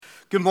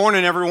Good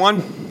morning,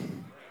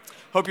 everyone.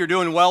 Hope you're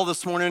doing well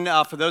this morning.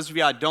 For those of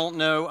you I don't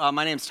know,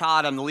 my name's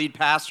Todd. I'm the lead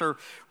pastor.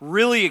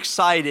 Really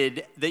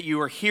excited that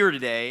you are here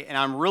today, and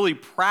I'm really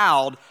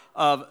proud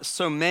of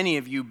so many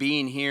of you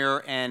being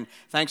here. And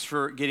thanks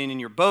for getting in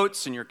your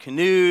boats and your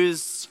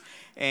canoes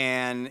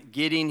and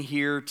getting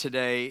here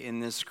today in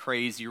this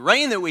crazy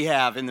rain that we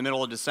have in the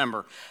middle of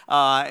December.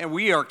 And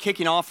we are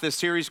kicking off this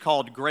series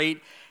called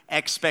Great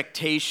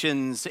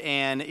Expectations,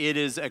 and it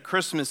is a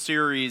Christmas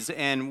series,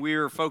 and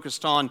we're going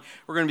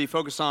to be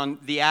focused on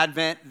the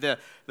Advent, the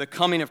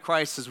coming of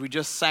Christ, as we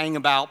just sang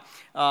about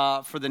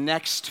for the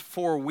next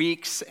 4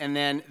 weeks. And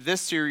then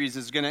this series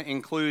is going to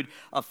include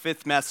a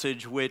fifth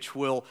message, which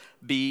will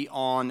be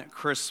on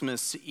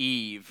Christmas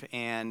Eve.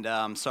 And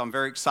so I'm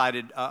very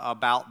excited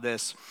about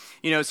this.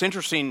 You know, it's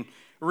interesting,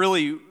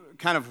 really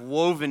kind of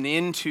woven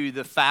into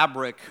the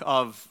fabric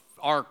of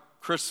our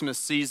Christmas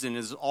season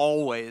is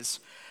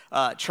always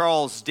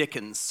Charles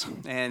Dickens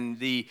and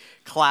the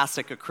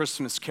classic A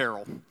Christmas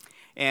Carol.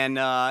 And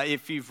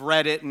if you've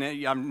read it, and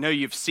I know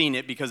you've seen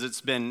it because it's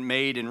been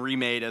made and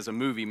remade as a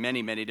movie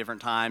many, many different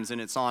times,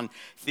 and it's on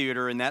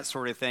theater and that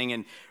sort of thing.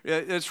 And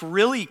it's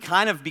really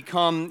kind of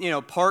become,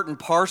 part and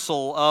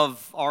parcel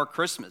of our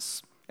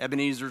Christmas.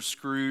 Ebenezer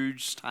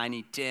Scrooge,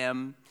 Tiny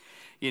Tim,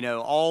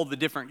 all the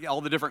different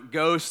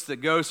ghosts, the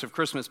ghosts of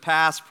Christmas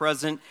past,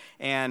 present,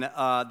 and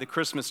the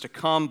Christmas to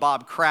come,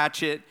 Bob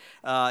Cratchit,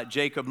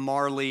 Jacob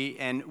Marley,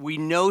 and we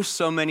know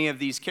so many of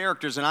these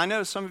characters, and I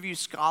know some of you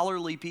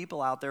scholarly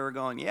people out there are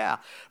going, yeah,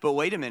 but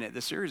wait a minute,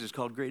 the series is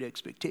called Great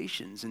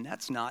Expectations, and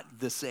that's not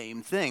the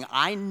same thing.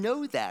 I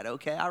know that,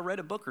 okay? I read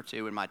a book or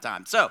two in my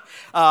time. So,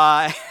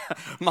 my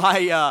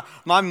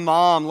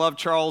mom loved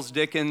Charles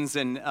Dickens,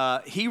 and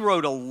he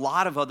wrote a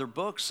lot of other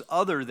books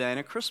other than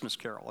A Christmas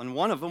Carol, and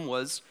one of them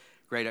was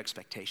Great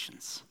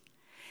Expectations.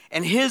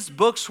 And his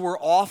books were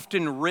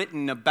often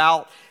written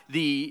about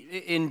the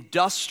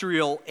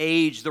industrial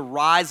age, the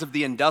rise of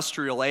the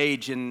industrial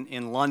age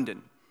in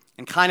London,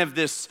 and kind of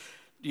this,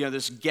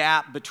 this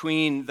gap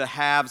between the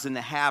haves and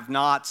the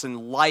have-nots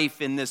and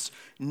life in this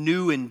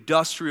new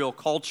industrial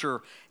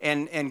culture.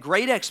 And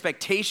Great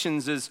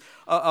Expectations is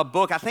a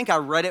book, I think I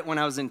read it when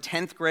I was in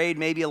 10th grade,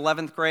 maybe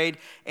 11th grade,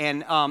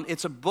 and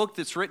it's a book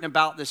that's written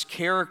about this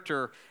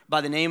character by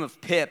the name of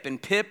Pip,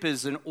 and Pip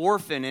is an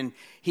orphan, and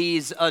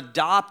he's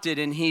adopted,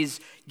 and he's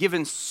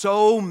given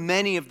so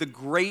many of the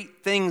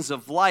great things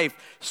of life,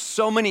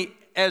 so many,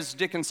 as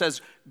Dickens says,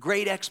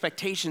 great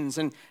expectations,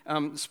 and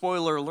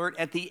spoiler alert,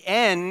 at the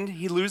end,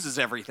 he loses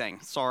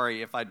everything.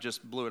 Sorry if I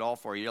just blew it all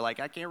for you. You're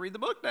like, I can't read the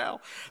book now.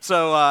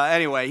 So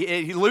anyway,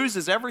 he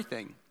loses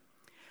everything.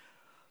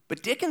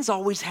 But Dickens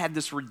always had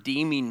this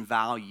redeeming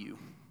value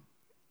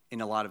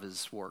in a lot of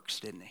his works,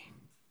 didn't he?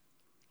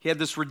 He had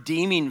this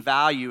redeeming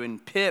value,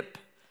 and Pip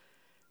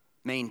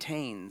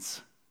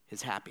maintains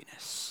his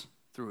happiness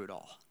through it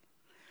all.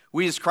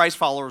 We as Christ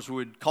followers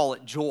would call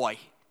it joy.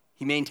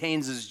 He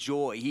maintains his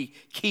joy. He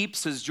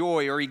keeps his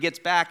joy, or he gets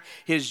back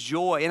his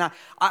joy. And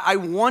I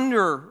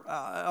wonder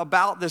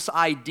about this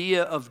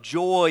idea of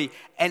joy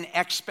and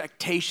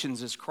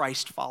expectations as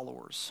Christ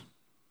followers.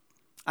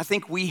 I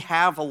think we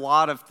have a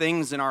lot of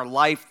things in our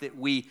life that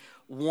we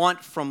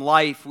want from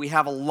life. We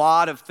have a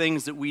lot of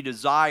things that we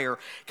desire,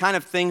 kind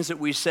of things that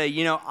we say,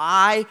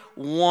 I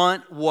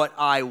want what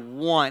I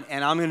want,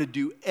 and I'm going to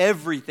do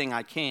everything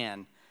I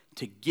can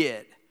to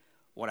get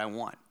what I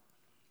want.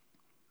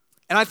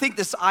 And I think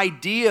this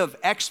idea of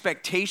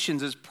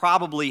expectations is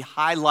probably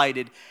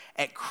highlighted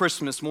at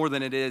Christmas more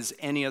than it is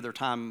any other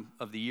time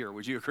of the year.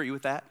 Would you agree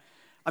with that?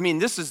 I mean,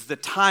 this is the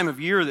time of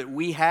year that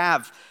we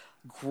have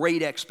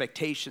great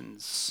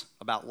expectations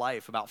about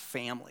life, about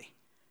family.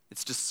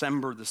 It's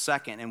December the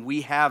 2nd, and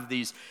we have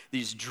these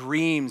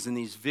dreams and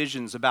these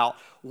visions about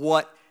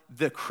what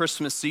the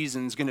Christmas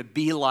season is going to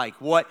be like,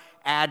 what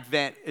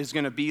Advent is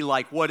going to be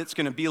like, what it's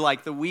going to be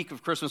like the week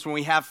of Christmas when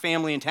we have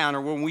family in town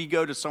or when we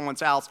go to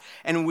someone's house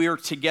and we're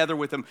together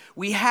with them.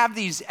 We have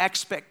these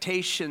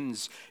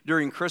expectations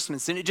during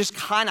Christmas, and it just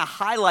kind of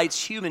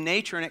highlights human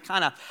nature, and it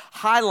kind of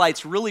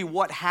highlights really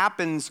what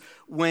happens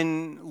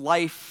when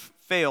life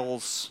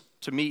fails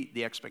to meet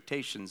the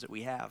expectations that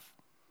we have.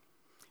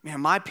 Man,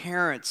 my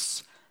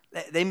parents,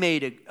 they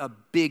made a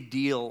big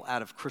deal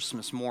out of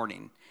Christmas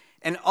morning.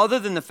 And other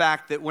than the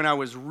fact that when I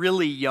was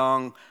really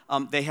young,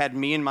 they had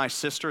me and my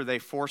sister, they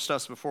forced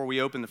us before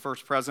we opened the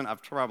first present,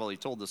 I've probably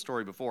told this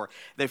story before,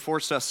 they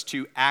forced us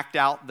to act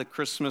out the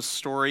Christmas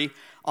story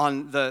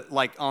on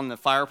the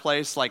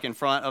fireplace, like in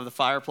front of the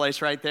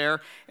fireplace right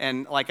there.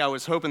 And I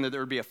was hoping that there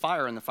would be a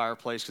fire in the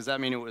fireplace because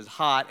that meant it was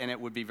hot and it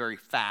would be very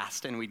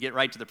fast and we'd get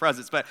right to the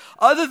presents. But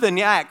other than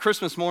that,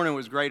 Christmas morning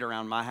was great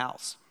around my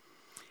house.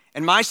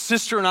 And my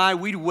sister and I,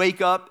 we'd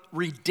wake up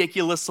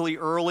ridiculously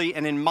early.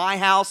 And in my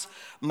house,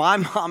 my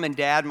mom and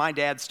dad, my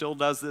dad still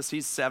does this.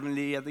 He's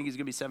 70. I think he's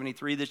going to be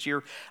 73 this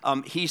year.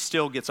 He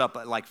still gets up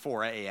at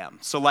 4 a.m.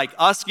 So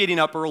us getting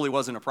up early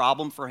wasn't a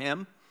problem for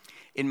him.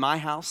 In my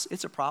house,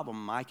 it's a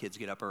problem. My kids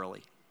get up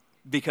early.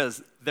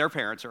 because their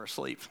parents are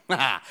asleep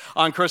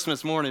on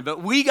Christmas morning.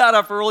 But we got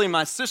up early.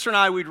 My sister and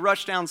I, we'd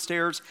rush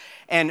downstairs,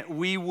 and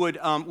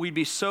we'd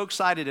be so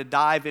excited to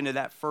dive into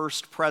that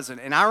first present.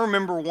 And I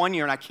remember one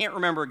year, and I can't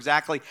remember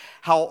exactly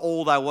how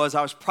old I was.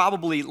 I was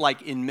probably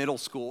like in middle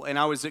school, and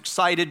I was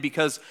excited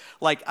because,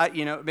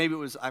 maybe it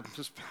was I'm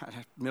just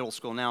middle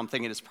school now. I'm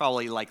thinking it's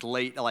probably like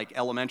late, like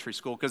elementary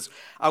school, because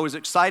I was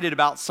excited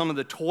about some of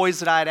the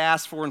toys that I had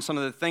asked for and some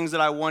of the things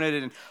that I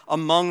wanted. And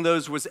among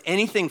those was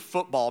anything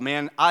football.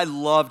 Man, I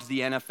loved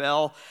the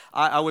NFL.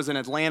 I was an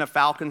Atlanta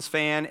Falcons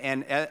fan,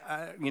 and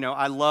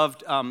I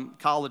loved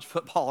college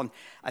football. And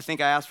I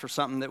think I asked for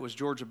something that was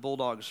Georgia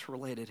Bulldogs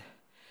related.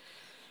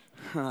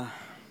 Just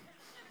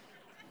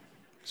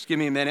give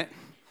me a minute.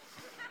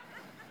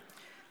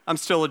 I'm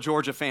still a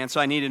Georgia fan,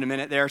 so I needed a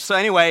minute there. So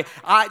anyway,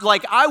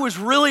 I was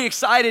really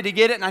excited to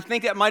get it, and I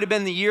think that might have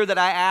been the year that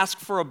I asked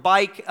for a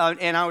bike,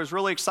 and I was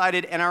really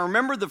excited. And I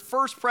remember the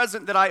first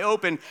present that I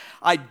opened,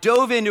 I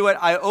dove into it.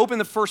 I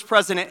opened the first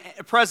present, and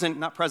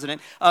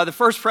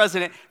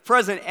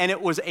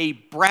it was a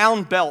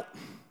brown belt.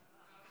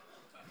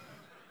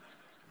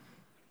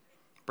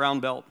 Brown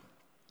belt.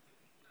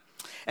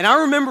 And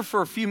I remember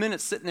for a few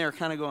minutes sitting there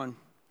kind of going,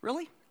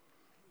 really?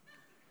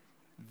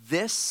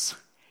 This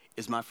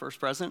is my first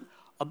present,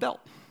 a belt.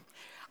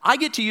 I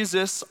get to use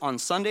this on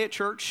Sunday at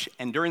church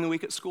and during the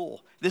week at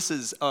school. This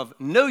is of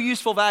no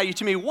useful value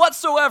to me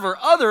whatsoever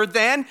other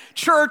than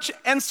church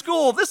and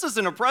school. This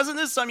isn't a present.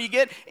 This is something you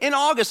get in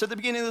August at the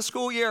beginning of the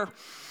school year.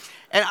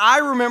 And I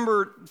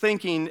remember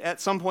thinking at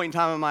some point in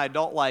time in my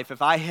adult life,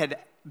 if I had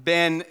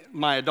been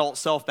my adult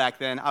self back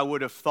then, I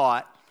would have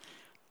thought,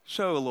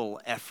 show a little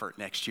effort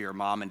next year,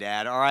 Mom and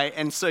Dad, all right?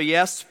 And so,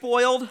 yes,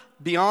 spoiled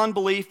beyond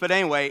belief, but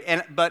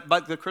anyway,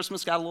 but the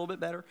Christmas got a little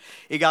bit better.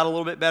 It got a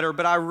little bit better,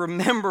 but I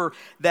remember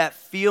that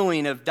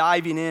feeling of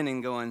diving in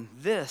and going,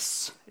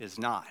 this is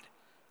not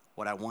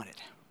what I wanted.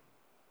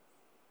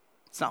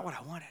 It's not what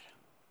I wanted.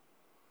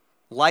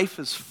 Life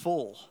is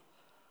full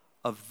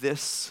of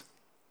this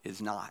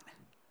is not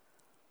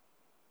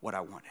what I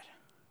wanted.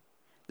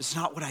 This is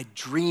not what I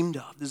dreamed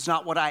of. This is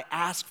not what I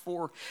asked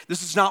for.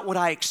 This is not what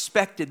I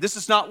expected. This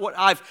is not what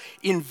I've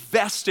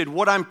invested.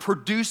 What I'm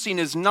producing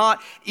is not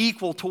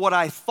equal to what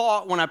I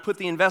thought when I put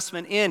the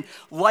investment in.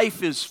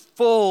 Life is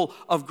full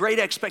of great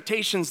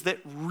expectations that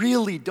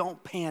really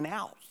don't pan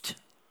out.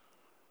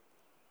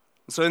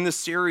 So in this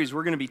series,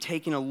 we're going to be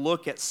taking a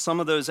look at some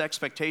of those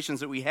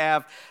expectations that we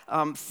have,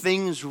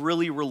 things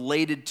really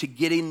related to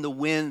getting the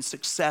win,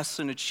 success,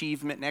 and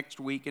achievement. Next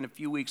week, in a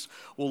few weeks,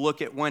 we'll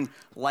look at when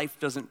life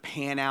doesn't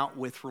pan out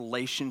with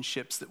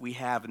relationships that we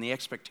have and the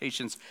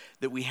expectations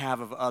that we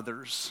have of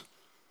others.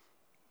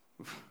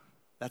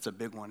 That's a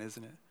big one,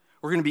 isn't it?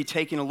 We're going to be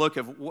taking a look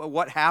at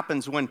what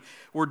happens when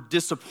we're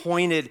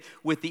disappointed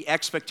with the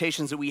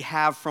expectations that we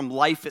have from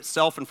life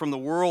itself and from the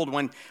world,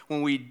 when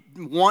we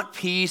want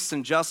peace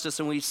and justice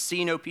and we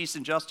see no peace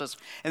and justice.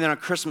 And then on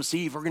Christmas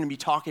Eve, we're going to be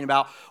talking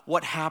about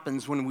what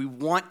happens when we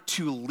want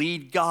to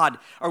lead God,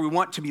 or we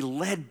want to be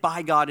led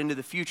by God into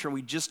the future, and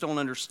we just don't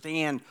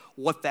understand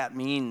what that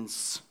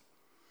means.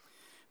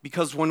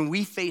 Because when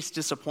we face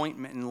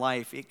disappointment in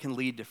life, it can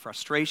lead to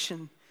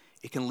frustration.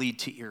 It can lead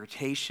to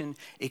irritation.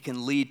 It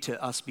can lead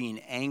to us being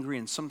angry,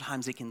 and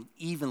sometimes it can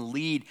even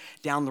lead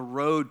down the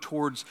road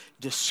towards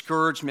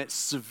discouragement,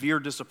 severe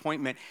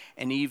disappointment,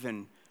 and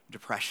even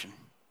depression.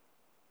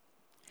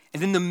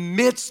 And in the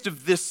midst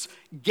of this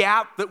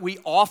gap that we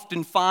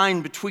often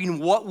find between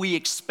what we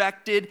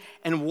expected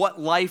and what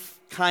life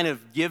kind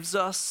of gives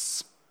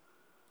us,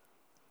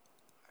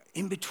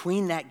 in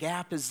between that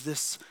gap is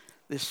this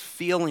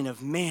feeling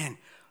of, man,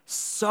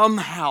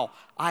 somehow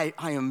I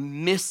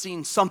am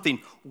missing something.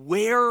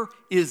 Where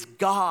is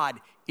God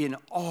in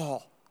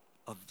all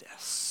of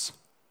this?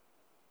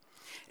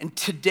 And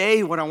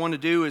today what I want to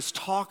do is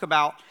talk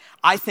about,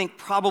 I think,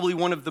 probably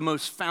one of the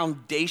most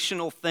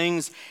foundational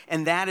things,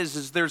 and that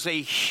is there's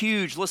a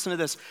huge, listen to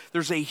this,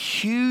 there's a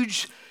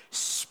huge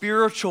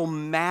spiritual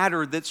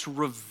matter that's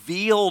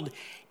revealed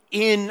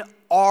in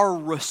our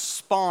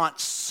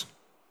response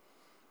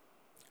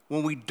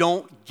when we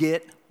don't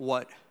get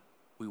what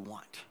we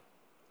want.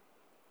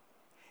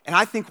 And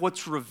I think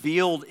what's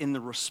revealed in the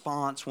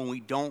response when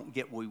we don't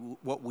get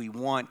what we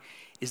want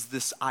is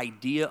this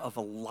idea of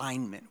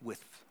alignment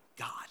with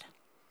God.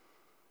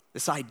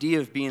 This idea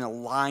of being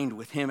aligned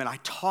with Him. And I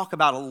talk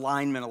about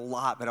alignment a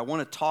lot, but I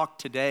want to talk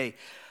today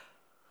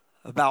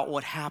about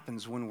what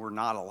happens when we're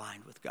not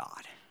aligned with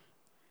God.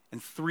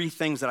 And three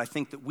things that I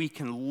think that we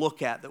can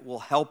look at that will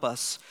help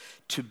us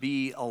to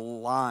be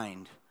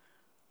aligned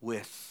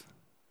with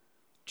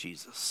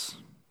Jesus.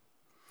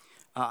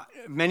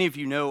 Many of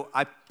you know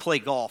I play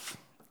golf.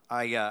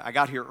 I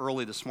got here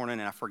early this morning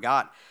and I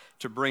forgot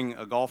to bring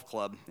a golf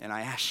club. And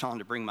I asked Sean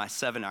to bring my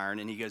 7-iron.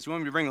 And he goes, you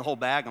want me to bring the whole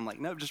bag? I'm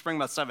like, no, just bring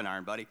my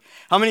 7-iron, buddy.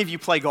 How many of you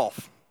play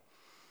golf?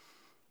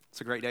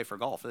 It's a great day for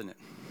golf, isn't it?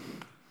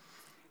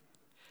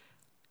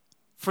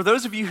 For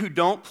those of you who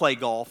don't play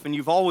golf, and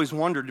you've always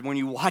wondered when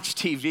you watch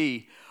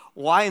TV,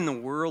 why in the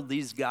world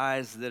these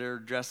guys that are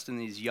dressed in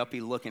these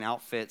yuppie-looking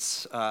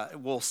outfits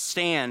will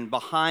stand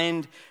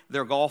behind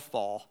their golf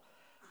ball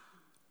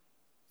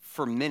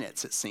for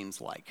minutes, it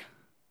seems like,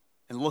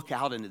 and look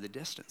out into the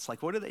distance.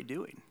 Like, what are they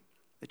doing?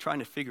 They're trying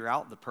to figure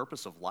out the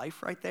purpose of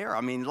life right there.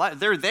 I mean,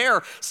 they're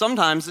there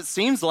sometimes, it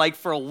seems like,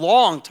 for a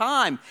long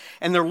time.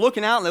 And they're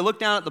looking out, and they look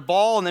down at the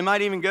ball, and they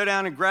might even go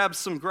down and grab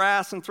some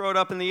grass and throw it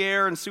up in the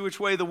air and see which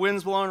way the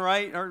wind's blowing,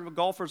 right? Our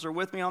golfers are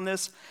with me on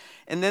this.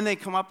 And then they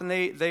come up and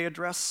they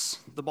address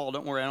the ball.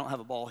 Don't worry, I don't have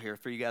a ball here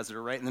for you guys that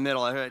are right in the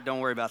middle. Don't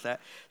worry about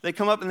that. They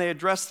come up and they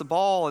address the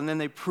ball, and then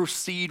they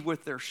proceed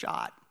with their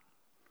shot.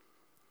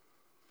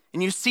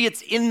 And you see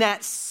it's in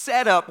that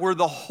setup where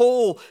the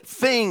whole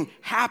thing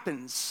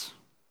happens.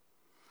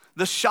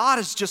 The shot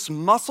is just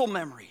muscle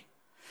memory.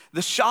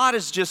 The shot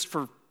is just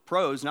for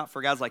pros, not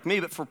for guys like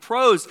me, but for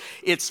pros,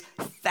 it's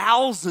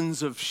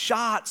thousands of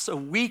shots a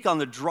week on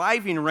the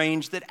driving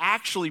range that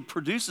actually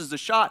produces the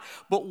shot.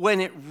 But when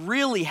it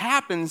really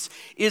happens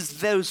is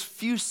those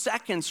few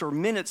seconds or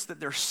minutes that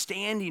they're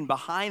standing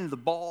behind the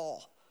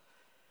ball,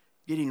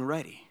 getting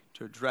ready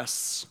to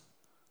address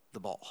the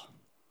ball.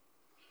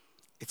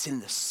 It's in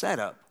the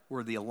setup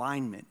where the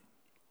alignment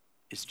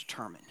is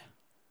determined.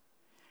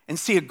 And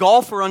see, a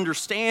golfer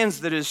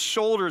understands that his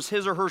shoulders,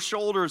 his or her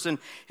shoulders, and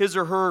his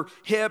or her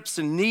hips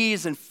and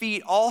knees and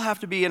feet all have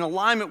to be in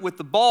alignment with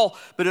the ball,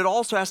 but it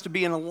also has to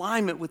be in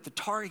alignment with the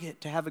target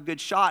to have a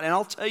good shot. And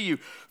I'll tell you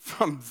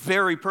from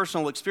very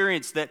personal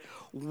experience that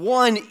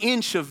 1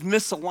 inch of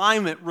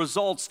misalignment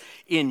results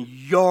in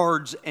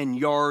yards and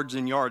yards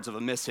and yards of a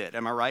mishit.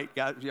 Am I right,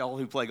 guys, y'all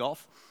who play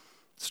golf?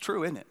 It's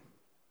true, isn't it?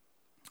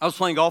 I was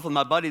playing golf with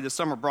my buddy this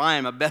summer,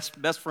 Brian, my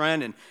best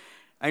friend, and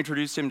I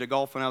introduced him to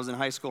golf when I was in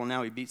high school, and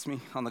now he beats me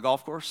on the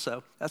golf course,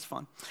 so that's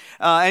fun.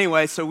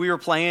 Anyway, so we were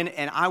playing,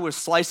 and I was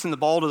slicing the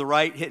ball to the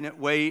right, hitting it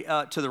way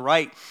to the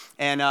right,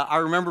 and I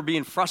remember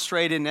being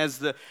frustrated, and as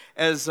the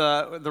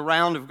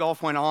round of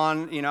golf went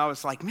on, you know, I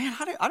was like, man,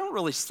 I don't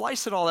really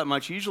slice it all that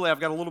much. Usually I've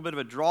got a little bit of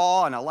a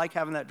draw, and I like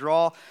having that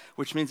draw,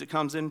 which means it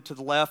comes in to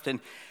the left, and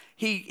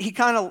he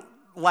kind of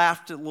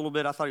laughed a little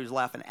bit. I thought he was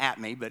laughing at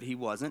me, but he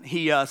wasn't.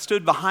 He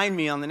stood behind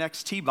me on the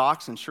next tee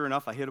box, and sure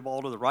enough, I hit a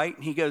ball to the right,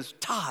 and he goes,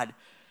 Todd,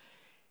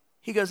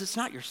 he goes, it's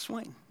not your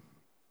swing.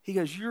 He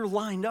goes, you're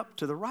lined up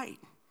to the right.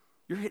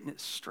 You're hitting it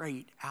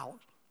straight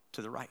out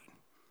to the right.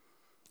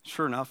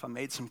 Sure enough, I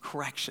made some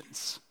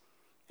corrections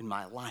in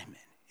my alignment,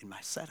 in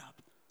my setup,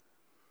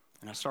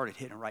 and I started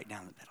hitting right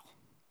down the middle.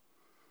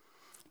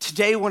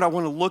 Today, what I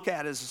want to look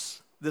at is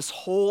this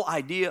whole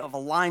idea of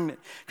alignment.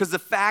 Because the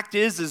fact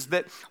is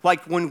that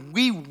like when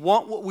we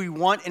want what we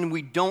want and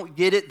we don't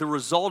get it, the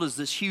result is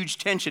this huge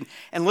tension.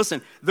 And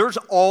listen, there's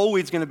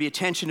always going to be a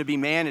tension to be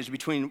managed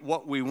between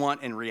what we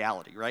want and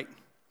reality, right?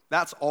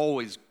 That's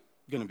always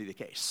going to be the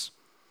case.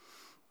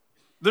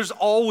 There's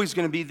always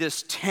going to be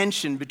this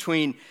tension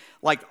between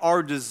like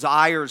our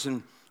desires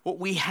and what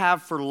we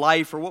have for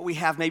life, or what we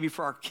have maybe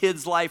for our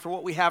kids' life, or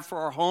what we have for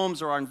our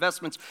homes or our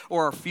investments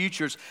or our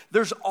futures.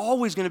 There's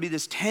always going to be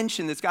this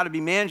tension that's got to be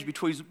managed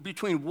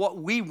between what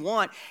we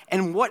want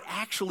and what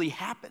actually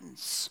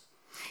happens.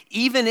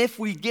 Even if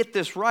we get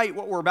this right,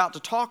 what we're about to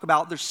talk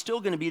about, there's still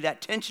going to be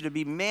that tension to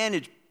be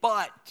managed.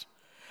 But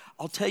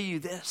I'll tell you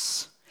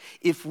this,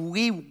 if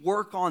we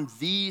work on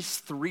these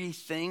 3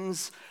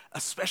 things,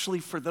 especially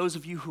for those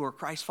of you who are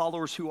Christ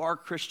followers, who are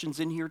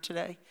Christians in here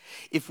today,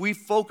 if we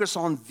focus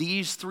on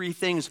these 3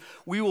 things,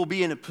 we will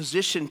be in a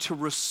position to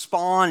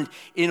respond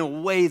in a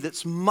way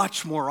that's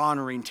much more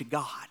honoring to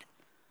God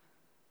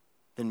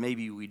than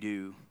maybe we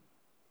do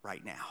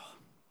right now.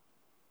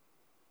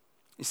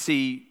 You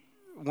see,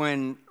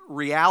 when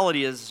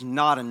reality is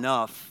not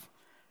enough,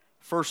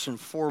 first and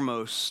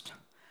foremost,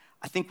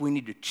 I think we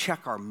need to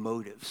check our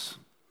motives.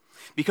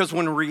 Because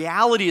when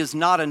reality is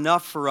not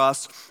enough for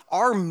us,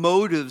 our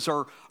motives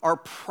are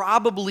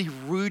probably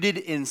rooted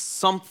in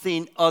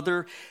something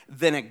other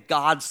than a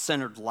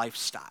God-centered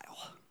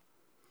lifestyle.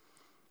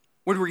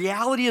 When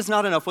reality is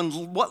not enough, when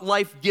what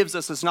life gives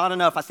us is not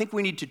enough, I think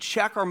we need to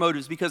check our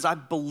motives, because I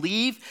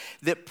believe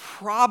that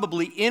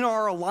probably in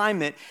our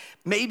alignment,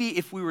 maybe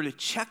if we were to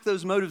check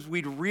those motives,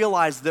 we'd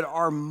realize that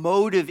our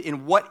motive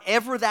in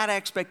whatever that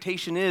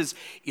expectation is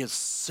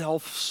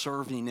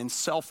self-serving and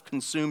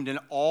self-consumed and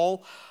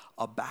all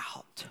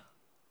about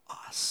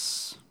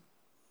us.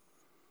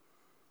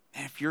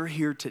 And if you're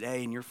here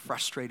today and you're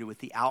frustrated with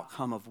the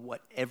outcome of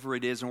whatever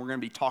it is, and we're going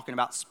to be talking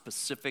about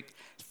specific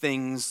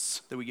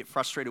things that we get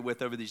frustrated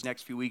with over these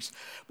next few weeks,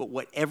 but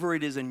whatever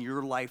it is in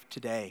your life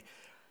today,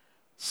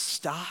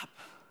 stop,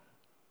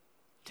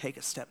 take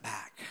a step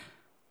back,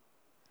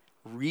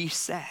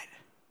 reset,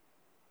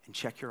 and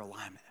check your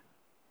alignment.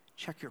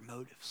 Check your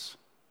motives.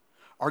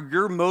 Are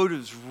your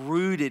motives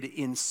rooted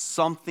in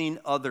something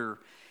other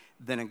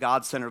than a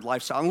God-centered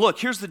lifestyle? And look,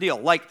 here's the deal.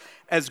 Like,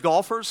 as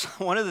golfers,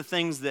 one of the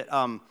things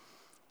that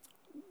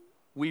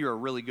we are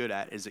really good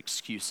at is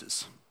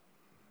excuses.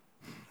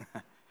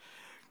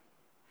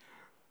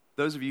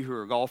 Those of you who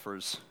are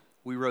golfers,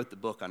 we wrote the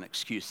book on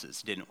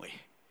excuses, didn't we?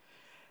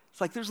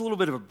 It's like there's a little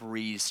bit of a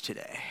breeze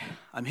today.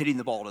 I'm hitting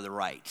the ball to the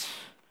right.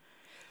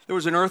 There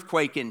was an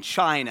earthquake in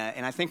China,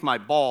 and I think my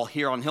ball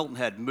here on Hilton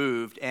Head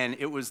moved, and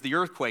it was the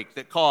earthquake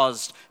that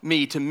caused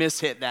me to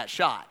mishit that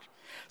shot.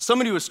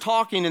 Somebody was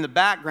talking in the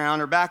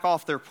background or back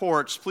off their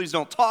porch. Please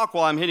don't talk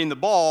while I'm hitting the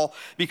ball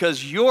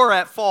because you're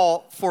at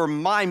fault for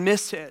my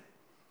mishit.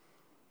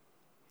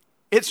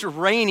 It's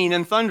raining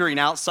and thundering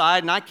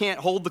outside, and I can't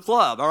hold the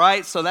club, all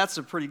right? So that's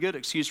a pretty good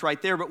excuse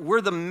right there. But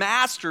we're the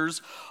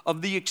masters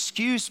of the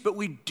excuse, but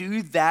we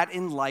do that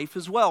in life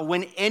as well.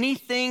 When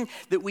anything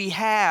that we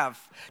have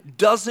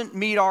doesn't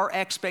meet our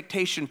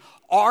expectation,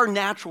 our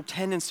natural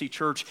tendency,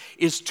 church,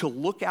 is to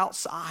look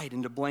outside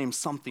and to blame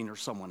something or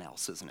someone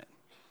else, isn't it?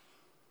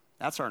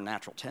 That's our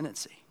natural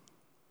tendency.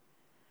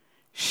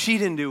 She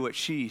didn't do what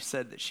she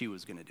said that she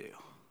was going to do.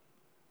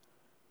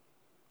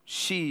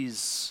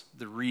 She's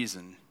the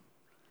reason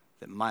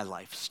that my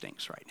life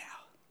stinks right now.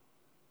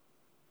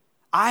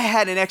 I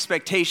had an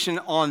expectation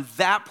on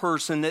that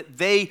person that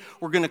they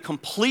were going to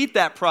complete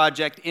that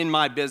project in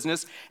my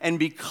business, and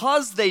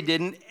because they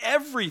didn't,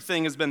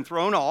 everything has been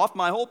thrown off.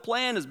 My whole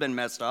plan has been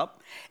messed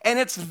up, and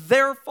it's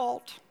their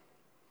fault.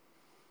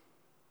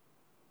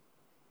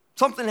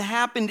 Something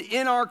happened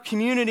in our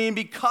community, and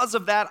because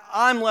of that,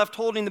 I'm left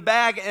holding the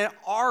bag, and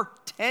our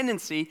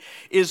tendency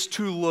is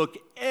to look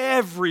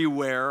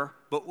everywhere,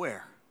 but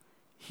where?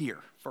 Here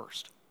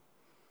first.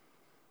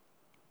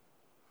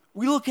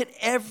 We look at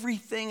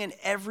everything and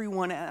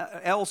everyone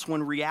else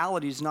when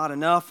reality is not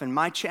enough. And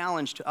my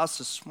challenge to us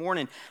this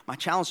morning, my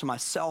challenge to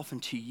myself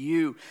and to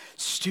you,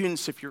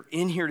 students, if you're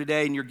in here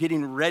today and you're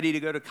getting ready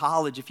to go to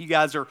college, if you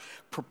guys are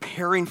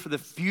preparing for the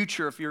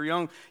future, if you're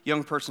a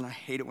young person, I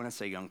hate it when I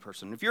say young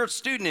person. If you're a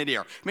student in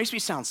here, it makes me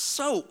sound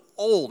so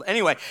old.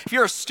 Anyway, if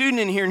you're a student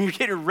in here and you're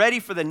getting ready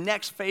for the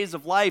next phase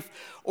of life,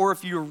 or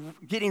if you're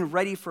getting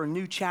ready for a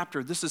new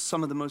chapter, this is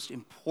some of the most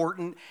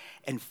important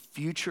and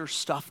future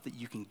stuff that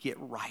you can get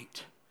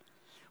right.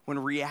 When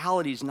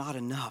reality is not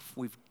enough,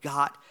 we've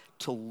got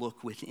to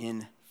look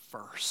within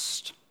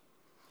first.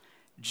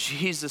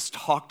 Jesus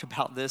talked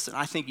about this, and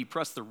I think he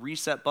pressed the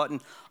reset button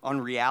on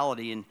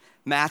reality in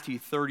Matthew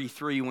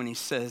 33 when he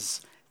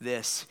says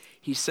this.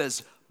 He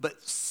says,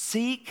 "But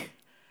seek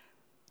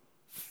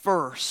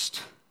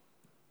first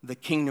the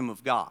kingdom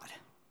of God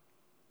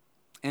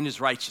and his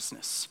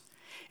righteousness,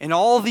 and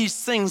all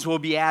these things will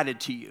be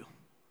added to you."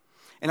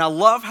 And I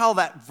love how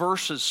that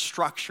verse is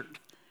structured.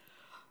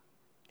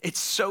 It's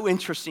so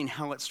interesting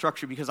how it's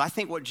structured because I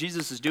think what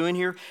Jesus is doing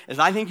here is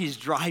I think he's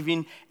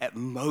driving at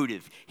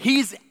motive.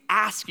 He's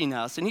asking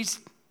us and he's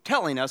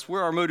telling us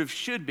where our motive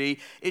should be.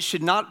 It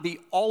should not be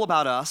all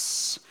about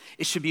us.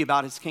 It should be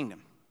about his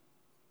kingdom.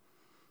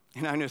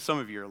 And I know some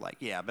of you are like,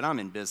 yeah, but I'm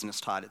in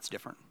business, Todd. It's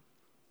different.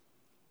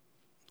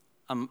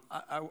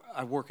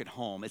 I work at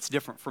home. It's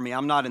different for me.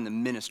 I'm not in the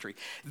ministry.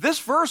 This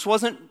verse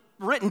wasn't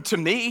written to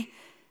me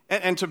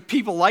and to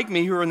people like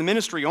me who are in the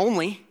ministry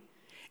only.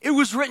 It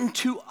was written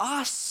to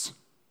us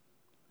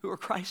who are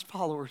Christ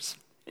followers.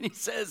 And he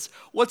says,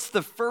 what's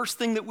the first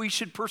thing that we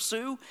should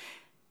pursue?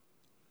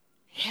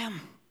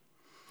 Him.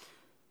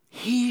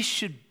 He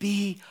should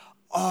be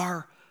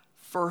our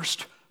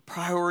first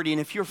priority.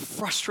 And if you're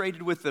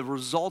frustrated with the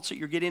results that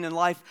you're getting in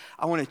life,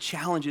 I want to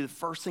challenge you. The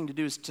first thing to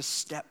do is to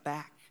step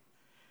back.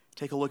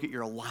 Take a look at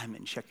your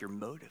alignment and check your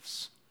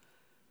motives.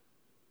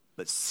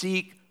 But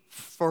seek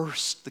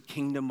first the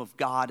kingdom of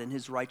God and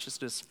his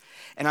righteousness.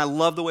 And I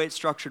love the way it's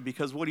structured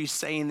because what he's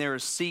saying there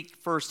is seek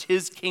first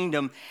his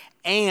kingdom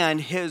and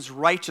his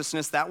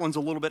righteousness. That one's a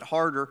little bit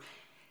harder.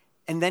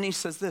 And then he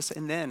says this,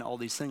 and then all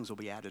these things will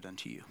be added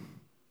unto you.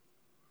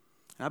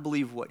 And I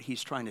believe what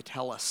he's trying to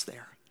tell us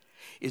there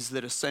is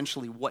that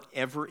essentially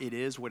whatever it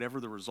is, whatever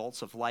the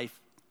results of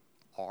life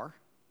are,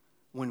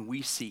 when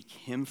we seek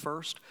him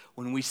first,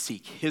 when we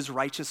seek his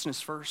righteousness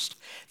first,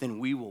 then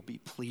we will be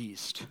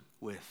pleased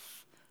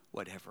with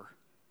whatever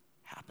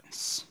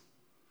happens,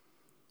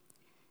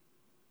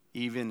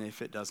 even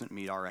if it doesn't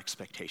meet our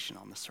expectation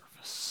on the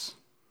surface,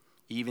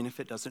 even if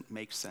it doesn't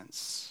make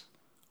sense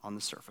on the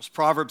surface.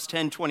 Proverbs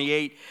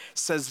 10:28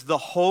 says, "The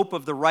hope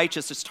of the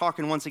righteous," it's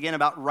talking once again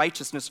about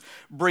righteousness,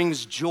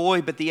 "brings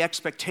joy, but the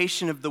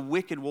expectation of the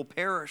wicked will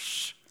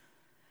perish."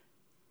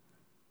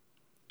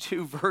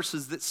 Two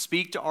verses that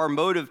speak to our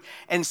motive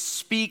and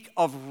speak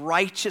of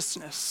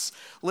righteousness.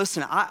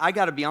 Listen, I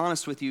got to be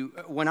honest with you.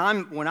 When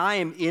I'm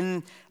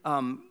in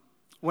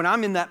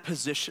that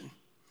position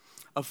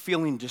of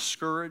feeling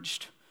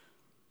discouraged,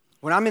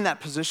 when I'm in that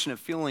position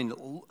of feeling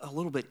a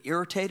little bit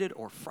irritated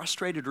or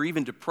frustrated or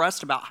even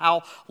depressed about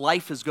how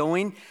life is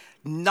going,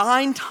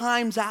 9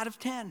 times out of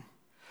 10,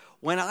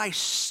 when I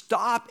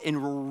stop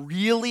and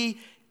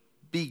really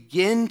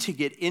begin to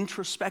get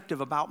introspective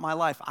about my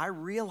life, I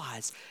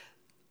realize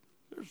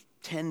there's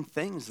 10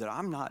 things that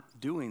I'm not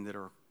doing that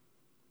are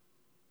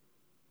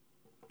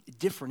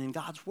different in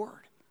God's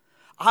word.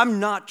 I'm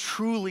not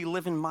truly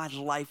living my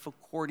life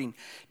according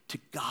to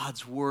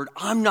God's word.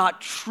 I'm not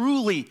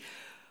truly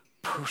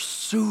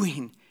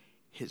pursuing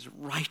his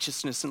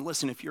righteousness. And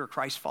listen, if you're a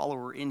Christ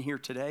follower in here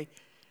today,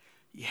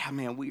 yeah,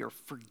 man, we are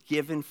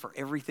forgiven for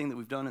everything that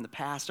we've done in the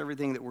past,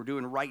 everything that we're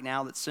doing right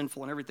now that's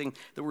sinful, and everything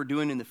that we're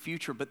doing in the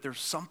future. But there's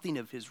something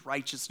of his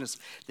righteousness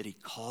that he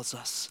calls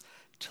us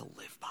to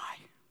live by.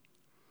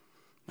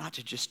 Not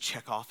to just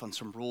check off on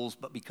some rules,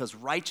 but because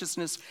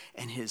righteousness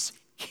and his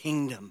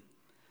kingdom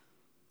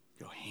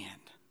go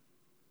hand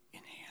in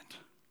hand.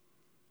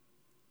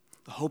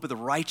 The hope of the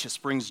righteous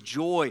brings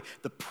joy.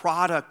 The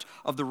product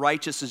of the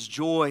righteous is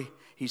joy,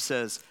 he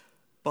says.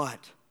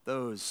 But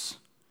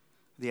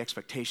the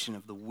expectation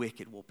of the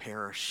wicked will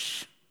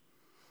perish.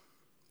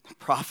 The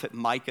prophet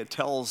Micah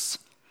tells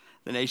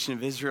the nation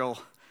of Israel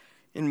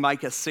in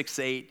Micah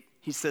 6:8,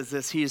 he says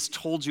this, he has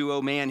told you,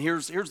 oh man,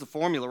 here's the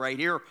formula right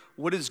here.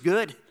 What is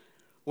good?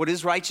 What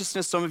is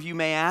righteousness? Some of you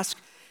may ask.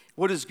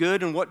 What is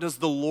good and what does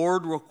the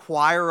Lord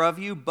require of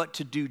you but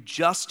to do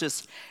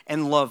justice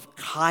and love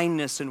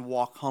kindness and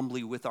walk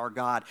humbly with our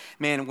God?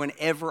 Man,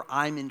 whenever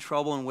I'm in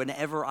trouble and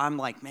whenever I'm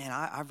like, man,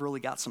 I've really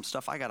got some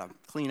stuff I got to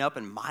clean up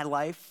in my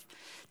life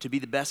to be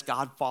the best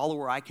God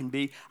follower I can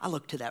be, I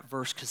look to that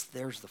verse because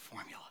there's the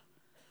formula.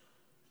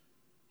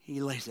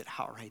 He lays it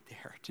out right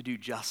there, to do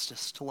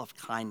justice, to love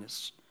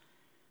kindness,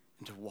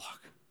 and to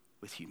walk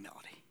with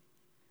humility.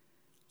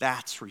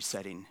 That's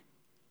resetting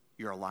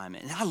your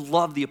alignment. And I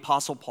love the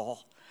Apostle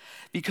Paul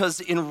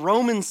because in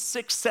Romans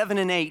 6, 7,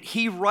 and 8,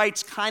 he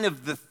writes kind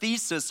of the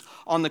thesis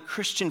on the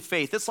Christian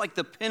faith. It's like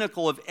the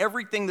pinnacle of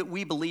everything that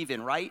we believe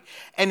in, right?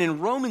 And in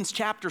Romans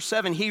chapter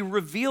 7, he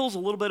reveals a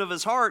little bit of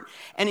his heart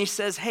and he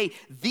says, hey,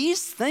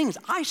 these things,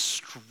 I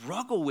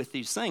struggle with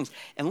these things.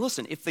 And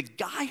listen, if the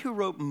guy who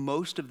wrote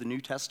most of the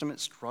New Testament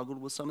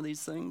struggled with some of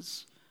these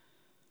things,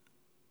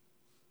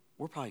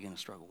 we're probably going to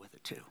struggle with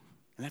it too.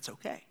 And that's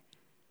okay.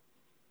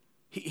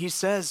 He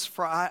says,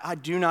 for I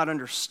do not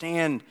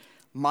understand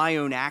my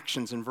own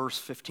actions in verse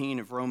 15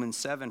 of Romans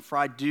 7. For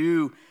I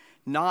do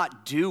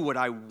not do what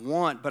I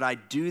want, but I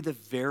do the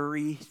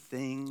very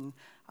thing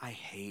I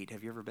hate.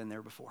 Have you ever been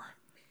there before?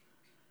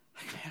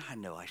 Like, man, I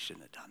know I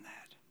shouldn't have done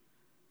that.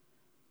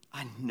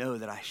 I know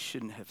that I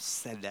shouldn't have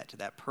said that to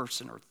that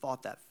person or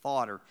thought that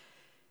thought or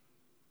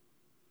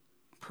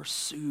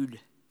pursued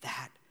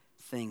that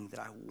thing that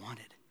I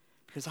wanted.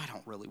 Because I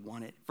don't really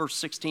want it. Verse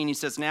 16, he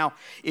says, now,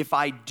 if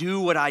I do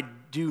what I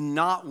do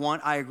not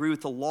want, I agree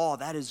with the law.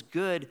 That is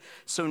good.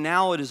 So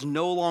now it is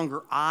no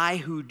longer I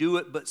who do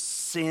it, but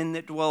sin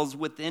that dwells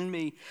within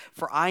me.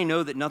 For I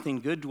know that nothing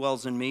good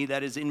dwells in me,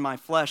 that is in my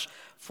flesh.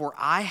 For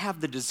I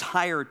have the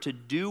desire to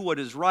do what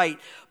is right,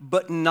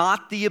 but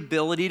not the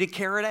ability to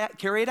carry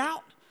it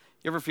out.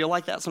 You ever feel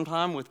like that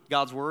sometime with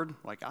God's word?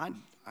 Like,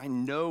 I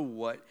know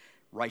what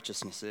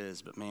righteousness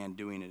is, but man,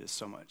 doing it is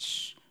so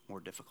much more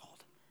difficult.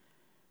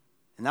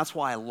 And that's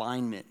why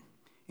alignment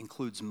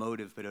includes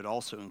motive, but it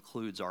also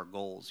includes our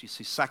goals. You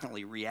see,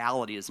 secondly,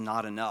 reality is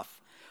not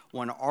enough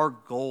when our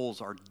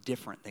goals are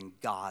different than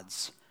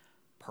God's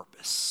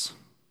purpose.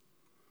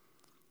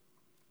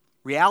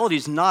 Reality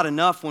is not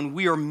enough when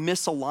we are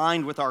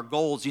misaligned with our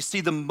goals. You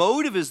see, the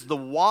motive is the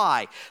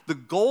why. The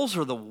goals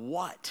are the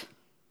what.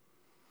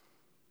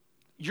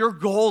 Your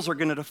goals are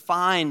going to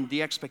define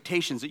the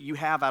expectations that you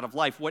have out of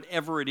life,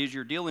 whatever it is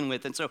you're dealing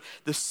with. And so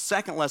the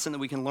second lesson that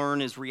we can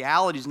learn is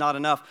reality is not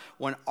enough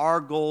when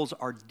our goals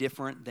are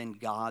different than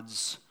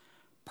God's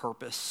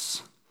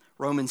purpose.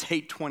 Romans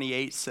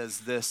 8:28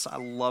 says this. I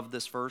love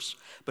this verse,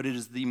 but it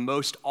is the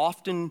most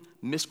often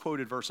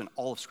misquoted verse in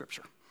all of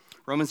Scripture.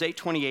 Romans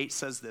 8:28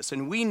 says this,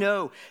 and we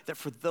know that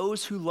for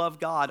those who love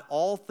God,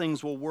 all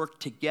things will work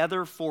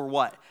together for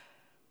what?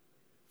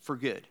 For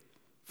good.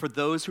 For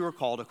those who are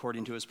called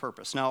according to his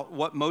purpose. Now,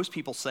 what most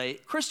people say,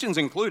 Christians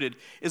included,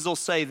 is they'll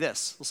say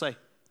this. They'll say,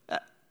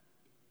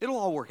 it'll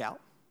all work out.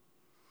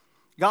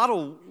 God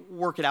will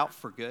work it out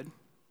for good.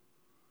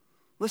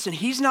 Listen,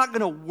 he's not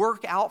going to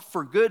work out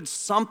for good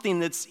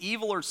something that's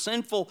evil or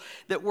sinful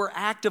that we're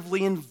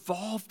actively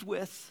involved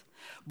with.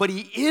 But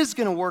he is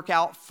going to work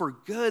out for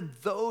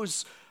good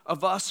those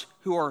of us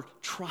who are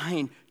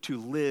trying to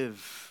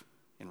live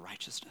in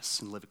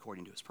righteousness and live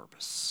according to his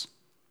purpose.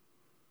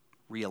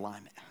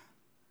 Realignment.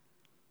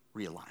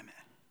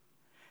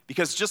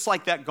 Because just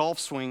like that golf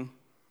swing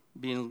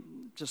being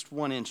just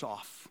 1 inch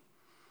off,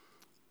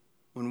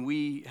 when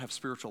we have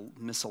spiritual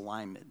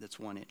misalignment that's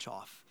 1 inch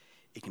off,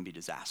 it can be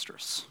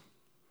disastrous.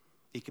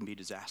 It can be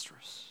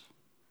disastrous.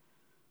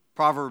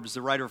 Proverbs,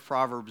 the writer of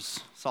Proverbs,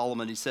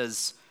 Solomon, he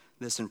says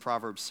this in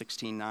Proverbs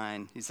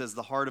 16:9. He says,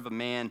 the heart of a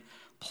man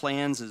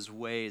plans his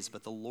ways,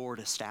 but the Lord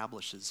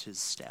establishes his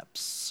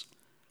steps.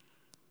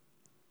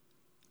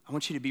 I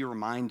want you to be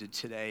reminded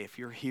today, if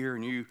you're here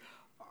and you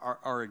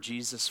are a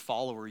Jesus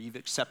follower, you've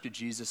accepted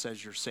Jesus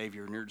as your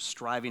Savior, and you're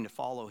striving to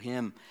follow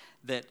him,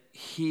 that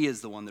he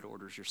is the one that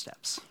orders your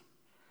steps,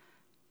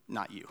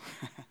 not you.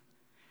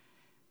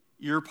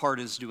 Your part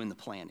is doing the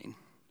planning.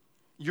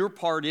 Your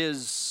part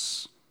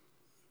is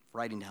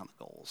writing down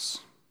the goals.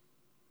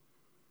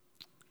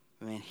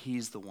 Man,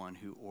 he's the one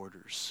who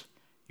orders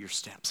your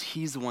steps.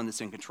 He's the one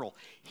that's in control.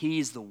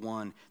 He's the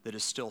one that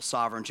is still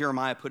sovereign.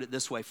 Jeremiah put it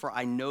this way, for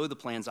I know the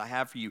plans I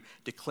have for you,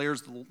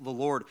 declares the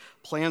Lord,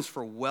 plans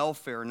for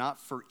welfare, not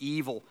for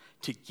evil,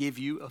 to give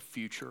you a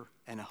future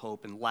and a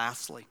hope. And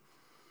lastly,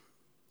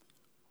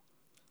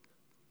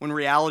 when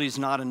reality is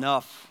not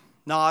enough,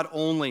 not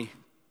only,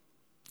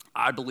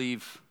 I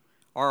believe,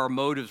 are our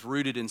motives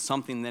rooted in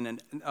something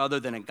other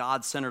than a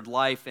God-centered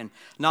life, and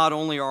not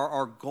only are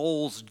our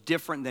goals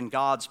different than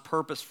God's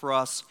purpose for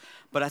us,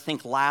 but I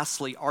think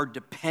lastly, our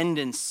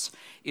dependence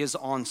is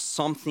on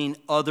something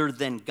other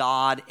than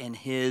God and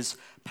His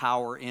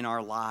power in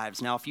our lives.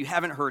 Now, if you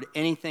haven't heard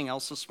anything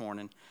else this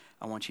morning,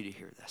 I want you to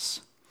hear this.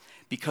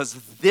 Because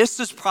this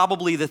is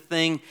probably the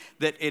thing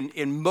that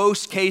in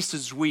most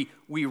cases we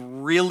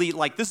really,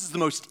 like, this is the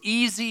most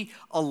easy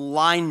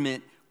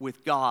alignment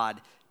with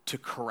God to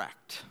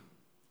correct.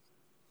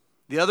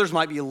 The others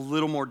might be a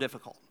little more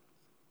difficult.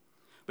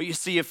 But you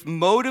see, if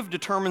motive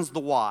determines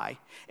the why,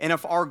 and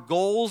if our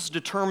goals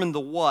determine the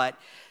what,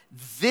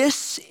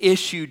 this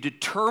issue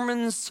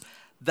determines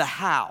the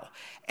how.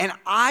 And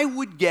I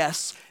would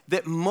guess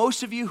that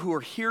most of you who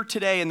are here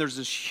today, and there's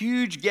this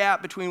huge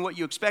gap between what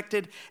you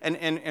expected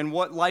and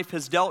what life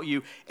has dealt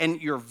you,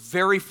 and you're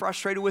very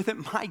frustrated with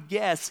it, my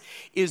guess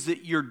is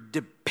that you're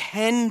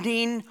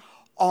depending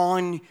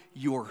on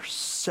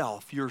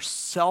yourself. You're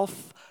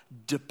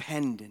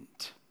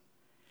self-dependent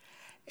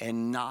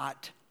and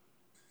not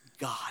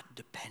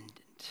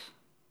God-dependent.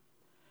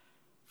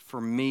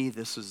 For me,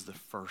 this is the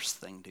first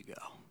thing to go.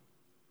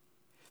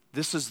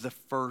 This is the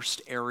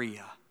first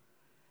area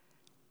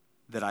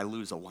that I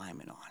lose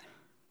alignment on.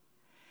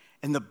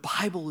 And the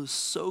Bible is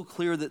so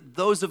clear that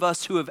those of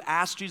us who have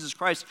asked Jesus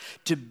Christ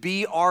to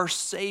be our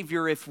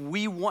Savior, if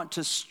we want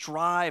to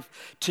strive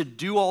to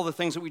do all the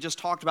things that we just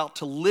talked about,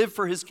 to live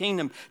for His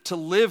kingdom, to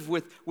live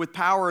with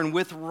power and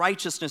with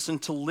righteousness,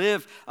 and to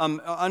live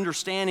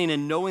understanding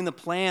and knowing the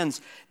plans,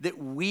 that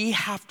we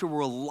have to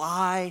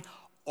rely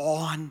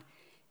on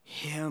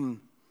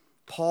Him.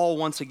 Paul,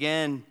 once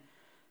again,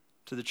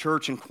 to the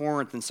church in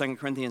Corinth in 2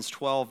 Corinthians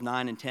 12,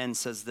 9 and 10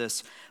 says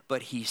this,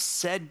 "But he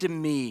said to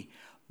me,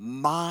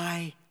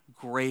 my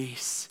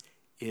grace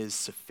is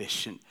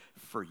sufficient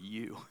for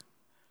you."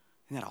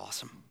 Isn't that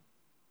awesome?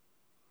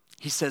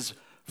 He says,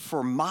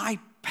 for my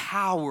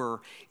power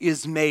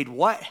is made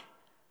what?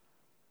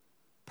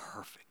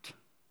 Perfect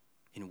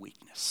in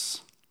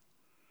weakness.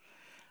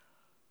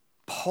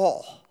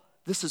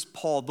 This is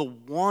Paul, the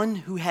one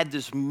who had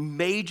this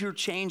major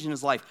change in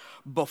his life.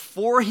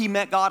 Before he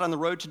met God on the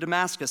road to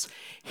Damascus,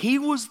 he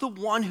was the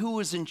one who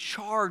was in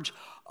charge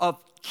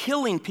of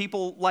killing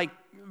people like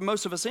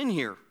most of us in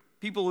here,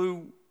 people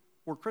who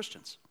were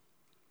Christians.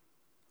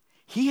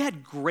 He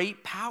had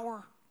great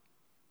power.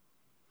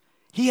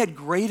 He had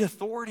great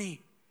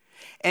authority.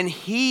 And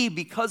he,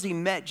 because he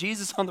met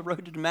Jesus on the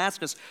road to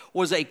Damascus,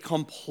 was a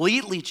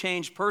completely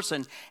changed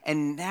person.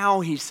 And now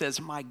he says,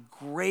 my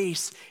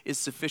grace is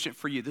sufficient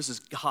for you. This is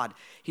God.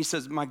 He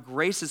says, my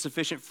grace is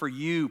sufficient for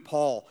you,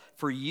 Paul,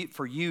 for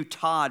you,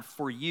 Todd,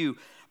 for you.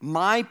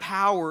 My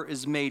power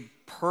is made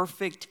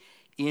perfect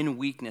in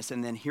weakness.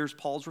 And then here's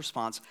Paul's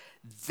response.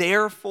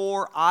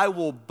 Therefore, I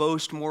will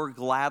boast more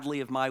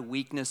gladly of my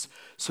weakness,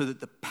 so that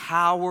the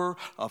power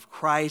of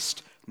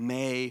Christ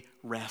may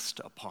rest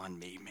upon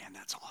me. Man,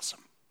 that's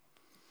awesome.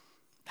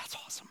 That's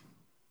awesome.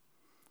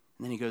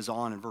 And then he goes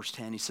on in verse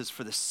 10. He says,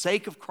 for the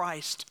sake of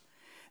Christ,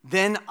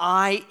 then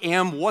I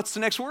am, what's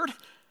the next word?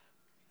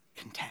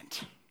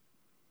 Content.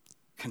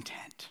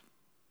 Content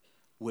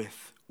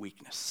with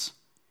weakness,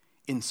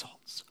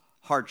 insults,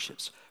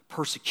 hardships,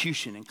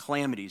 persecution, and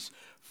calamities.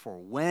 For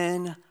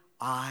when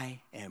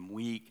I am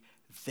weak,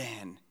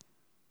 then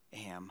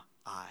am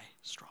I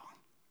strong.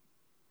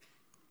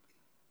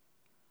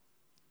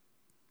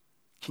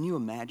 Can you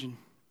imagine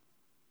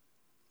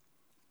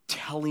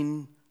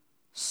telling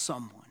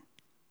someone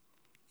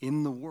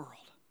in the world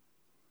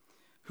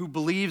who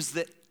believes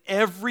that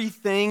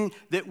everything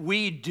that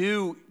we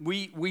do,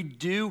 we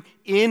do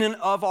in and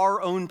of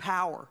our own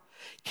power?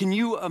 Can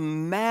you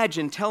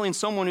imagine telling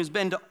someone who's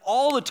been to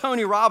all the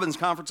Tony Robbins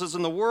conferences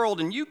in the world,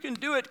 and you can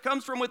do it,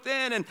 comes from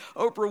within, and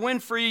Oprah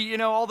Winfrey,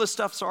 all this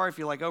stuff. Sorry if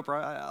you like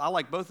Oprah. I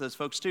like both of those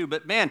folks too.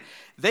 But man,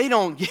 they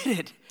don't get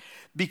it.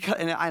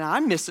 And I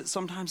miss it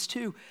sometimes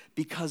too,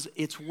 because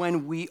it's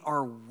when we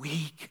are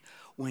weak,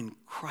 when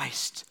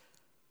Christ's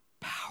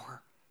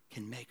power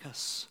can make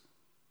us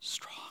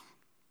strong.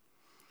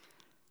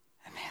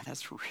 And man,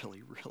 that's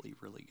really, really,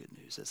 really good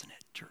news, isn't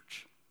it,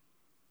 church?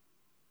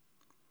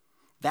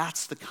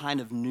 That's the kind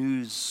of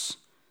news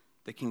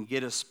that can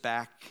get us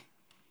back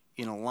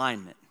in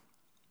alignment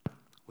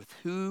with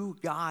who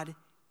God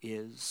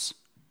is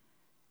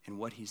and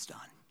what He's done.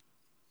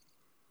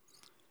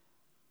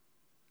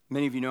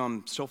 Many of you know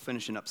I'm still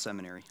finishing up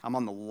seminary. I'm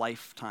on the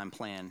lifetime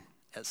plan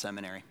at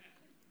seminary.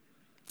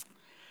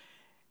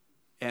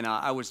 And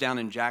I was down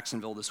in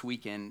Jacksonville this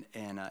weekend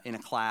and in a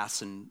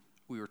class, and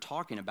we were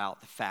talking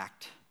about the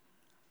fact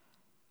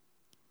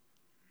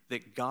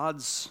that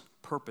God's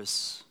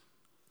purpose,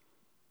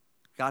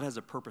 God has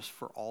a purpose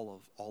for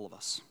all of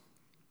us.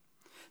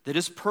 That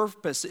His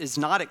purpose is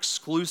not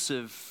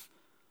exclusive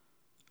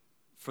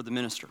for the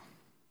minister,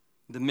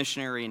 the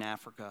missionary in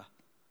Africa,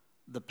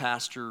 the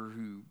pastor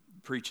who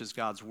preaches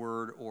God's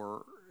word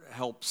or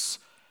helps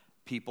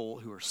people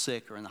who are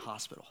sick or in the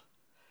hospital.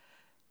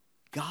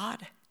 God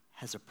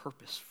has a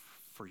purpose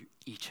for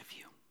each of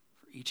you,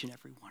 for each and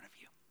every one of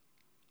you.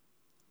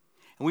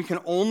 And we can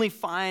only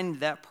find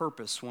that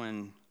purpose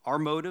when our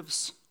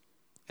motives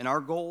and our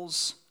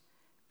goals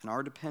and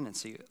our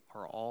dependency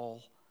are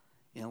all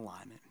in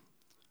alignment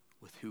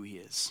with who he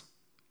is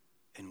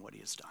and what he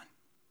has done.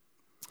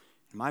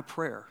 And my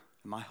prayer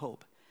and my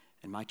hope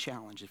and my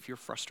challenge, if you're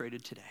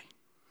frustrated today,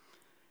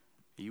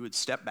 you would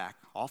step back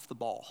off the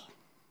ball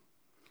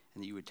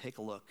and that you would take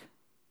a look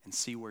and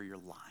see where you're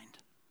lined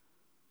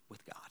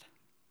with God.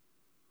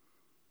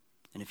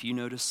 And if you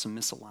notice some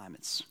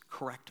misalignments,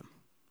 correct them.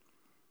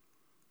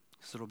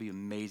 Because it'll be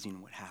amazing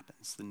what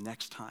happens the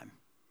next time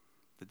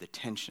that the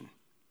tension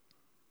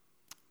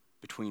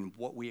between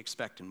what we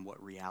expect and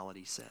what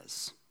reality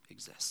says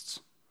exists.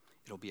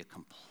 It'll be a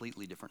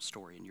completely different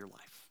story in your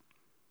life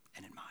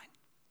and in mine.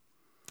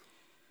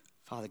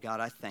 Father God,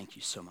 I thank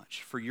you so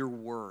much for your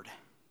word.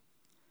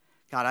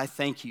 God, I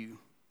thank you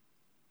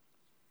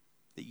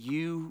that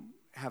you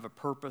have a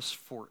purpose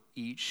for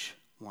each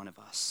one of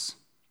us.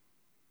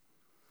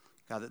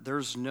 God, that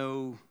there's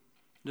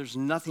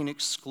nothing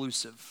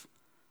exclusive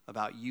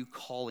about you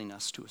calling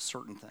us to a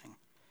certain thing.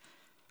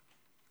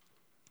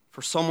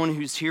 For someone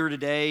who's here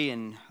today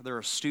and they're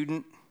a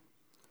student,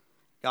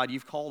 God,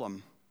 you've called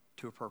them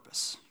to a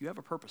purpose. You have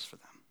a purpose for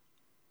them.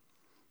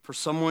 For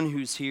someone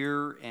who's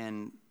here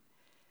and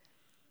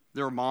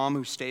they're a mom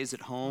who stays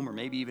at home, or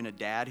maybe even a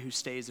dad who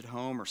stays at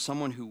home, or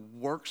someone who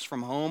works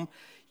from home,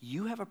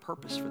 you have a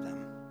purpose for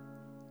them.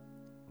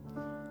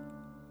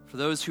 For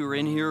those who are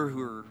in here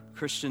who are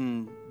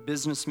Christian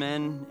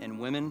businessmen and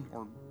women,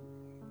 or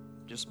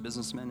just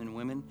businessmen and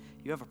women,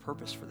 you have a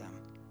purpose for them.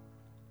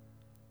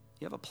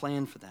 You have a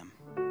plan for them.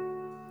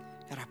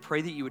 God, I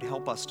pray that you would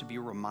help us to be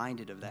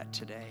reminded of that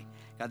today.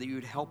 God, that you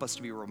would help us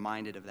to be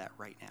reminded of that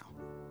right now.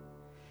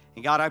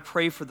 And God, I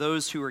pray for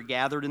those who are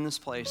gathered in this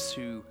place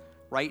who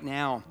right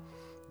now,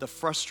 the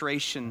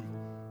frustration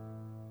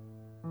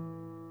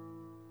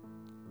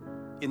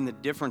in the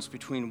difference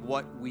between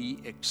what we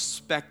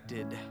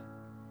expected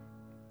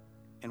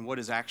and what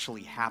is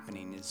actually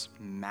happening is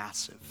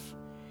massive.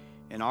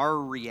 And our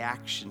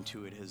reaction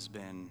to it has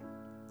been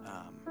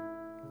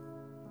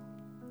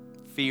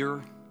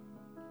fear,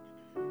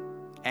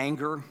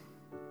 anger,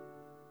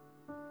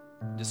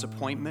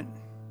 disappointment,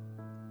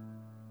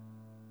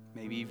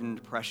 maybe even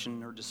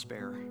depression or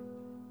despair.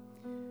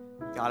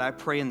 God, I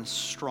pray in the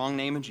strong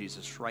name of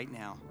Jesus right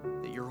now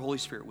that your Holy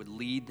Spirit would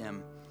lead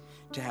them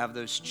to have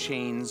those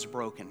chains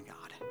broken,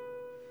 God.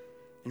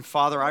 And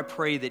Father, I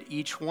pray that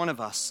each one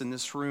of us in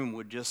this room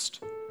would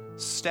just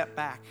step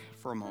back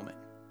for a moment,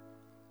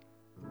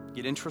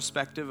 get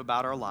introspective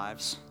about our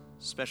lives,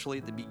 especially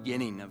at the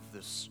beginning of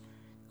this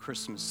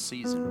Christmas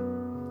season.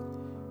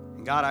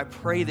 And God, I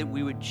pray that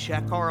we would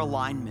check our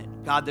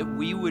alignment. God, that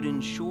we would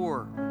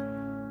ensure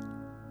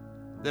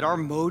that our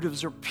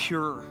motives are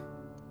pure,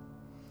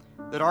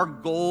 that our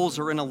goals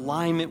are in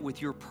alignment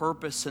with your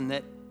purpose, and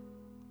that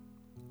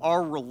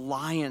our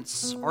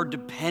reliance, our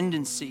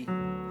dependency,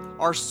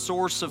 our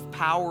source of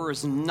power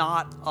is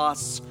not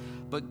us,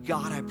 but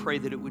God, I pray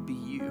that it would be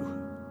you.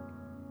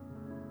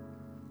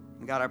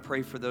 And God, I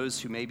pray for those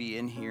who may be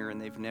in here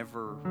and they've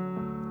never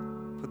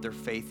put their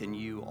faith in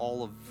you.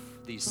 All of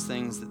these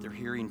things that they're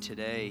hearing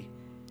today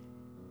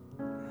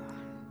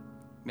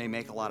may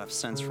make a lot of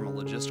sense from a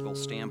logistical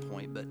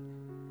standpoint, but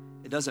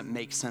it doesn't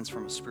make sense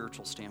from a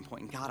spiritual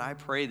standpoint. And God, I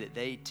pray that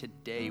they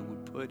today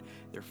would put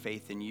their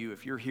faith in you.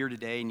 If you're here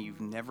today and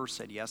you've never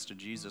said yes to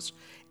Jesus,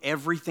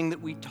 everything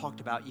that we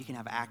talked about you can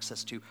have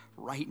access to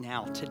right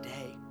now,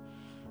 today.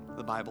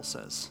 The Bible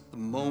says the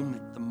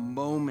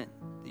moment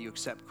that you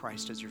accept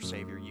Christ as your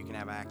Savior, you can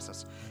have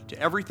access to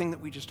everything that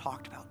we just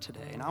talked about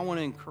today. And I want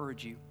to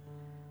encourage you,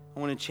 I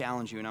want to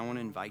challenge you, and I want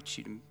to invite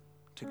you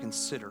to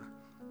consider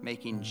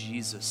making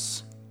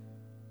Jesus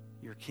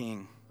your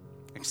King,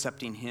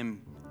 accepting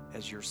him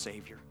as your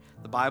Savior.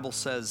 The Bible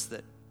says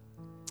that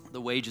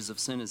the wages of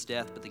sin is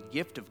death, but the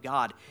gift of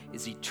God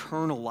is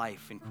eternal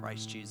life in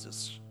Christ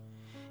Jesus.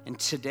 And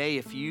today,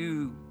 if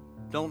you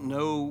don't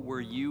know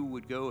where you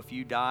would go if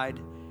you died,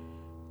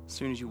 as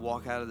soon as you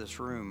walk out of this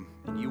room,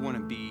 and you want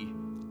to be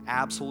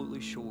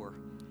absolutely sure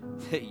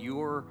that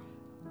your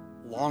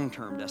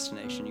long-term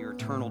destination, your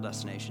eternal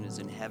destination is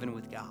in heaven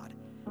with God,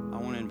 I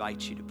want to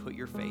invite you to put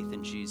your faith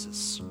in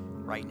Jesus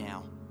right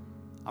now.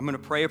 I'm going to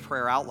pray a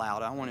prayer out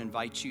loud. I want to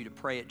invite you to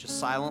pray it just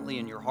silently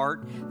in your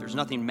heart. There's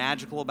nothing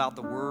magical about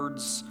the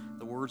words.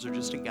 The words are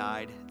just a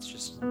guide. It's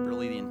just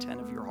really the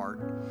intent of your heart.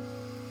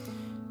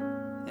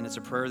 And it's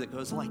a prayer that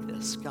goes like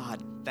this.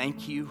 God,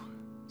 thank you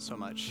so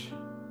much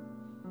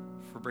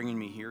for bringing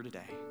me here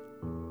today.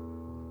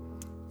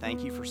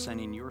 Thank you for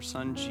sending your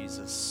son,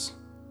 Jesus,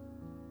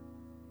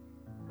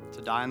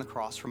 to die on the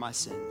cross for my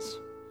sins,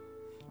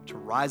 to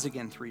rise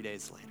again 3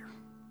 days later.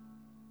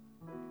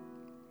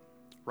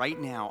 Right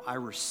now, I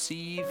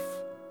receive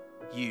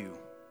you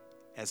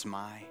as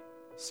my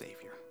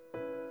Savior.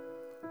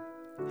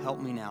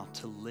 Help me now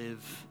to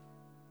live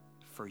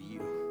for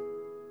you.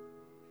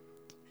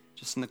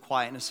 just in the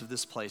quietness of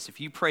this place.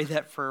 If you pray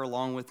that prayer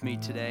along with me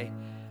today,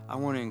 I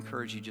want to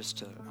encourage you just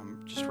to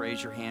just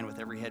raise your hand with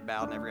every head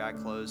bowed and every eye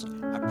closed.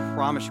 I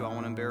promise you I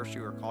won't embarrass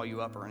you or call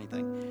you up or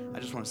anything. I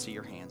just want to see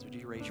your hands. Would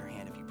you raise your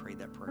hand if you prayed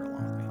that prayer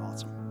along with me?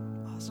 Awesome.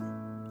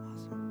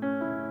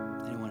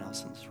 Anyone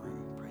else in this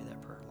room pray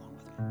that prayer along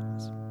with me?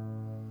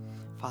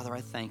 Awesome. Father, I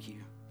thank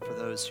you for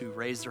those who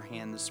raised their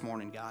hand this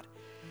morning, God,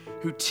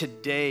 who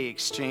today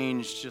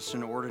exchanged just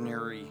an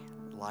ordinary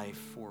life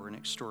for an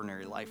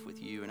extraordinary life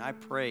with you. And I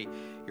pray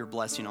your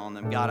blessing on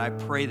them. God, I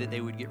pray that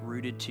they would get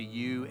rooted to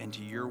you and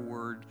to your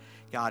word,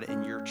 God,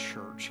 in your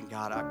church. And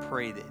God, I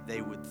pray that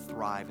they would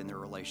thrive in their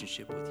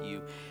relationship with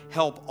you.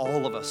 Help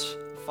all of us,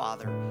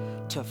 Father,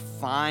 to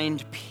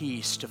find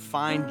peace, to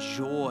find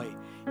joy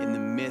in the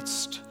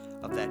midst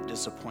of that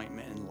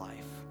disappointment in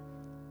life.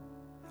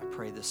 I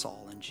pray this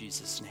all in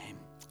Jesus' name.